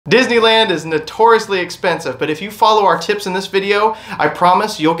Disneyland is notoriously expensive, but if you follow our tips in this video, I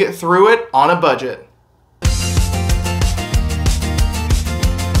promise you'll get through it on a budget.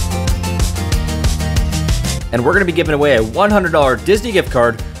 And we're going to be giving away a $100 Disney gift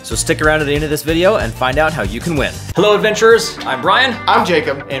card, so stick around to the end of this video and find out how you can win. Hello adventurers, I'm Brian. I'm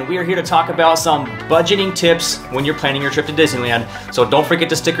Jacob. And we are here to talk about some budgeting tips when you're planning your trip to Disneyland. So don't forget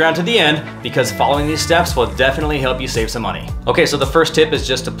to stick around to the end because following these steps will definitely help you save some money. Okay, so the first tip is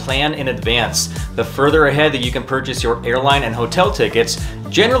just to plan in advance. The further ahead that you can purchase your airline and hotel tickets,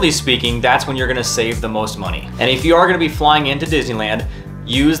 generally speaking, that's when you're going to save the most money. And if you are going to be flying into Disneyland,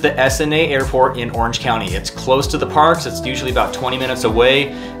 use the SNA Airport in Orange County. It's close to the parks. It's usually about 20 minutes away,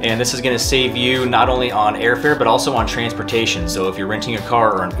 and this is going to save you not only on airfare but also on transportation. So if you're renting a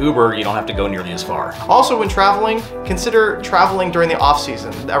car or an Uber, you don't have to go nearly as far. Also, when traveling, consider traveling during the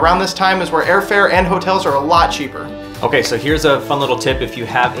off-season. Around this time is where airfare and hotels are a lot cheaper. Okay, so here's a fun little tip. If you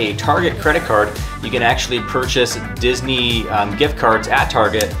have a Target credit card, you can actually purchase Disney gift cards at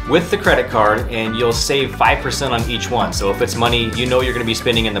Target with the credit card, and you'll save 5% on each one. So if it's money you know you're going to be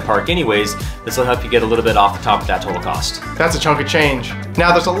spending in the park anyways, this will help you get a little bit off the top of that total cost. That's a chunk of change.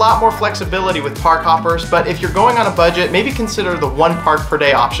 Now, there's a lot more flexibility with park hoppers, but if you're going on a budget, maybe consider the one park per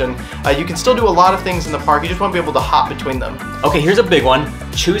day option. You can still do a lot of things in the park, you just want to be able to hop between them. Okay, here's a big one.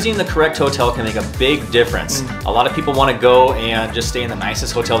 Choosing the correct hotel can make a big difference. A lot of people want to go and just stay in the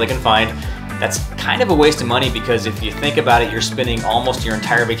nicest hotel they can find. That's kind of a waste of money because if you think about it, you're spending almost your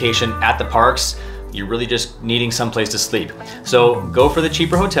entire vacation at the parks. You're really just needing someplace to sleep. So go for the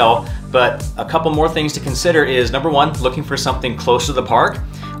cheaper hotel, but a couple more things to consider is number one, looking for something close to the park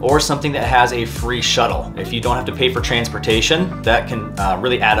or something that has a free shuttle. If you don't have to pay for transportation, that can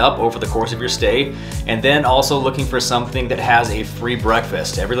really add up over the course of your stay. And then also looking for something that has a free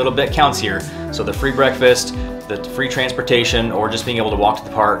breakfast. Every little bit counts here. So the free breakfast, the free transportation, or just being able to walk to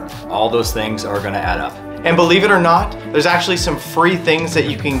the park, all those things are gonna add up. And believe it or not, there's actually some free things that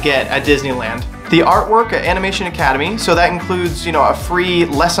you can get at Disneyland. The artwork at Animation Academy, so that includes, a free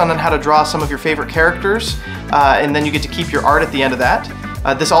lesson on how to draw some of your favorite characters, and then you get to keep your art at the end of that.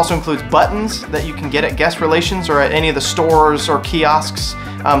 This also includes buttons that you can get at guest relations or at any of the stores or kiosks.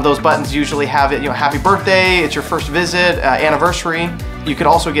 Those buttons usually have it, happy birthday, it's your first visit, anniversary. You could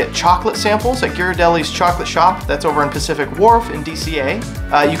also get chocolate samples at Ghirardelli's Chocolate Shop, that's over in Pacific Wharf in DCA.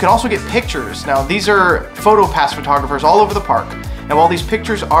 You can also get pictures. Now, these are PhotoPass photographers all over the park. And while these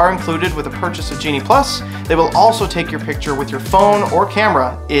pictures are included with the purchase of Genie Plus, they will also take your picture with your phone or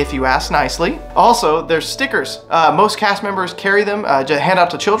camera if you ask nicely. Also, there's stickers. Most cast members carry them to hand out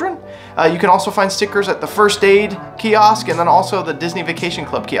to children. You can also find stickers at the First Aid kiosk and then also the Disney Vacation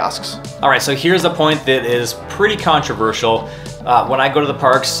Club kiosks. All right, so here's a point that is pretty controversial. When I go to the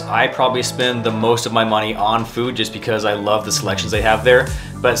parks, I probably spend the most of my money on food just because I love the selections they have there.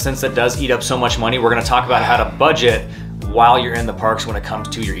 But since that does eat up so much money, we're gonna talk about how to budget while you're in the parks when it comes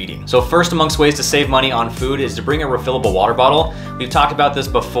to your eating. So first amongst ways to save money on food is to bring a refillable water bottle. We've talked about this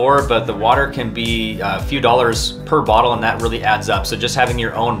before, but the water can be a few dollars per bottle and that really adds up. So just having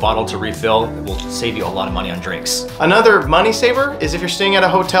your own bottle to refill will save you a lot of money on drinks. Another money saver is if you're staying at a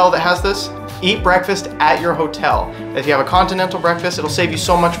hotel that has this, eat breakfast at your hotel. If you have a continental breakfast, it'll save you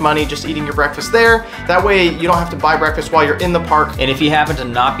so much money just eating your breakfast there. That way you don't have to buy breakfast while you're in the park. And if you happen to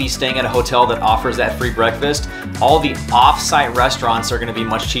not be staying at a hotel that offers that free breakfast, all the off-site restaurants are gonna be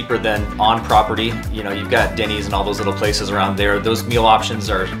much cheaper than on property. You've got Denny's and all those little places around there. Those meal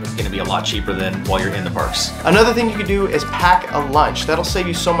options are gonna be a lot cheaper than while you're in the parks. Another thing you can do is pack a lunch. That'll save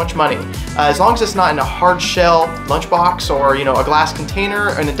you so much money. As long as it's not in a hard shell lunchbox or a glass container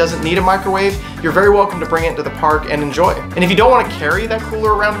and it doesn't need a microwave, you're very welcome to bring it into the park and enjoy. And if you don't want to carry that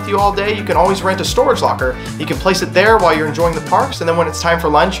cooler around with you all day, you can always rent a storage locker. You can place it there while you're enjoying the parks, and then when it's time for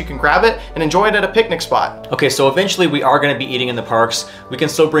lunch, you can grab it and enjoy it at a picnic spot. Okay, so eventually we are going to be eating in the parks. We can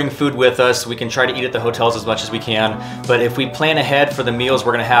still bring food with us. We can try to eat at the hotels as much as we can, but if we plan ahead for the meals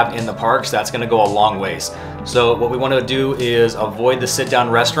we're going to have in the parks, that's going to go a long ways. So what we want to do is avoid the sit-down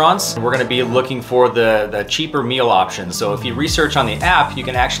restaurants. We're going to be looking for the cheaper meal options. So if you research on the app, you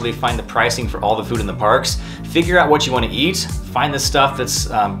can actually find the pricing for all the food in the parks, figure out what you want to eat, find the stuff that's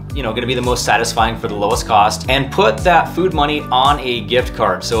going to be the most satisfying for the lowest cost, and put that food money on a gift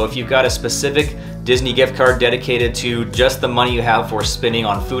card. So if you've got a specific Disney gift card dedicated to just the money you have for spending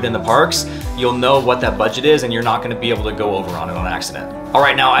on food in the parks, you'll know what that budget is and you're not going to be able to go over on it on accident. All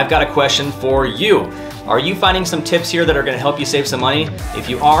right, now I've got a question for you. Are you finding some tips here that are going to help you save some money? If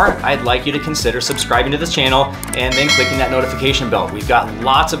you are, I'd like you to consider subscribing to this channel and then clicking that notification bell. We've got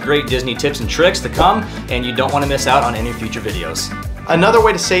lots of great Disney tips and tricks to come, and you don't want to miss out on any future videos. Another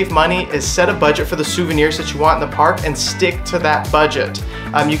way to save money is set a budget for the souvenirs that you want in the park and stick to that budget.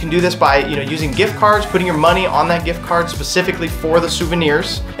 You can do this by using gift cards, putting your money on that gift card specifically for the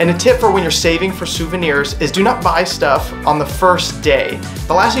souvenirs. And a tip for when you're saving for souvenirs is do not buy stuff on the first day.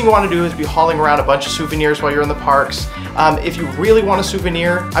 The last thing you want to do is be hauling around a bunch of souvenirs while you're in the parks. If you really want a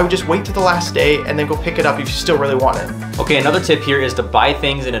souvenir, I would just wait till the last day and then go pick it up if you still really want it. Okay, another tip here is to buy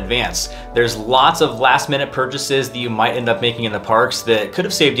things in advance. There's lots of last minute purchases that you might end up making in the parks that could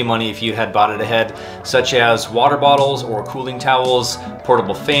have saved you money if you had bought it ahead, such as water bottles or cooling towels,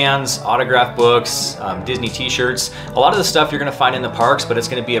 portable fans, autograph books, Disney t-shirts. A lot of the stuff you're gonna find in the parks, but it's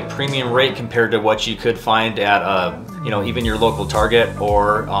gonna be a premium rate compared to what you could find at even your local Target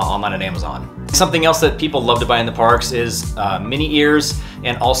or online on Amazon. Something else that people love to buy in the parks is mini ears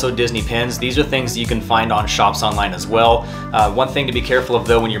and also Disney pins. These are things that you can find on shops online as well. One thing to be careful of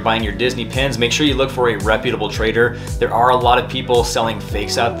though when you're buying your Disney pins, make sure you look for a reputable trader. There are a lot of people selling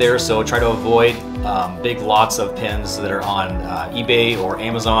fakes out there, so try to avoid big lots of pins that are on eBay or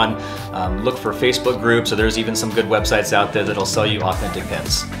Amazon. Look for Facebook groups, so there's even some good websites out there that'll sell you authentic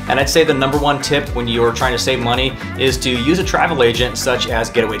pins. And I'd say the #1 tip when you're trying to save money is to use a travel agent such as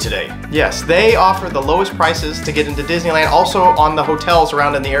Getaway Today. Yes, they offer the lowest prices to get into Disneyland, also on the hotels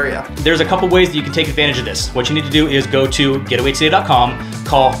around in the area. There's a couple ways that you can take advantage of this. What you need to do is go to getawaytoday.com,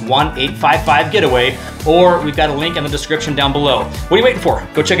 call 1-855-GETAWAY, or we've got a link in the description down below. What are you waiting for?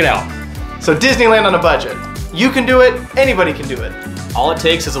 Go check it out. So Disneyland on a budget. You can do it, anybody can do it. All it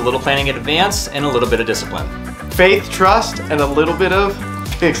takes is a little planning in advance and a little bit of discipline. Faith, trust, and a little bit of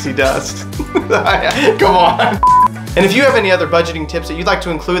pixie dust. Come on. And if you have any other budgeting tips that you'd like to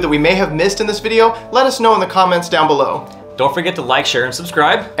include that we may have missed in this video, let us know in the comments down below. Don't forget to like, share, and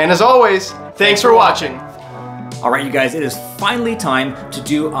subscribe. And as always, thanks for watching. All right, you guys, it is finally time to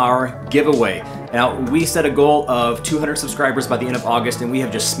do our giveaway. Now, we set a goal of 200 subscribers by the end of August, and we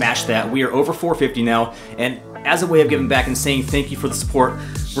have just smashed that. We are over 450 now, and as a way of giving back and saying thank you for the support,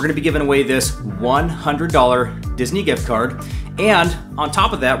 we're gonna be giving away this $100 Disney gift card. And on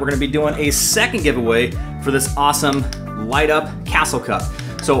top of that, we're gonna be doing a second giveaway for this awesome light up castle cup.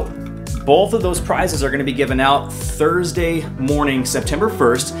 So both of those prizes are gonna be given out Thursday morning, September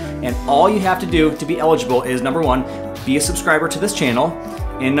 1st. And all you have to do to be eligible is #1, be a subscriber to this channel.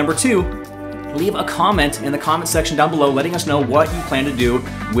 And #2, leave a comment in the comment section down below letting us know what you plan to do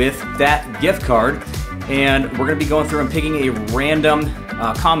with that gift card. And we're gonna be going through and picking a random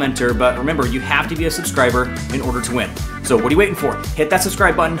commenter, but remember, you have to be a subscriber in order to win. So what are you waiting for? Hit that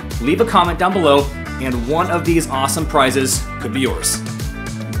subscribe button, leave a comment down below, and one of these awesome prizes could be yours.